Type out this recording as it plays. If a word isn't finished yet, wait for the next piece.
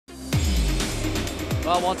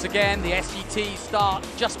Well, once again, the SGT start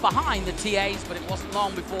just behind the TAs, but it wasn't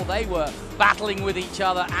long before they were battling with each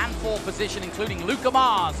other and for position, including Luca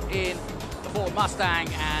Mars in the Ford Mustang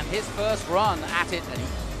and his first run at it, and he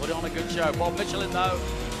put on a good show. Bob Michelin, though,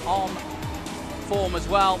 on form as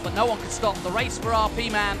well, but no one could stop the race for our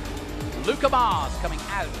P-Man. Luca Mars coming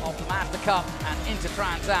out of the Master Cup and into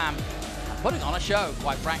Trans Am, and putting on a show,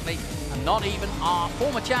 quite frankly, and not even our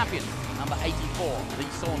former champion, number 84, Lee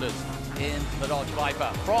Saunders, in the Dodge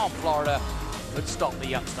Viper from Florida, could stop the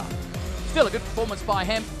youngster. Still a good performance by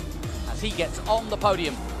him as he gets on the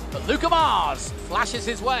podium. But Luca Mars flashes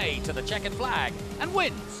his way to the checkered flag and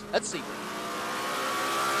wins at Sebring.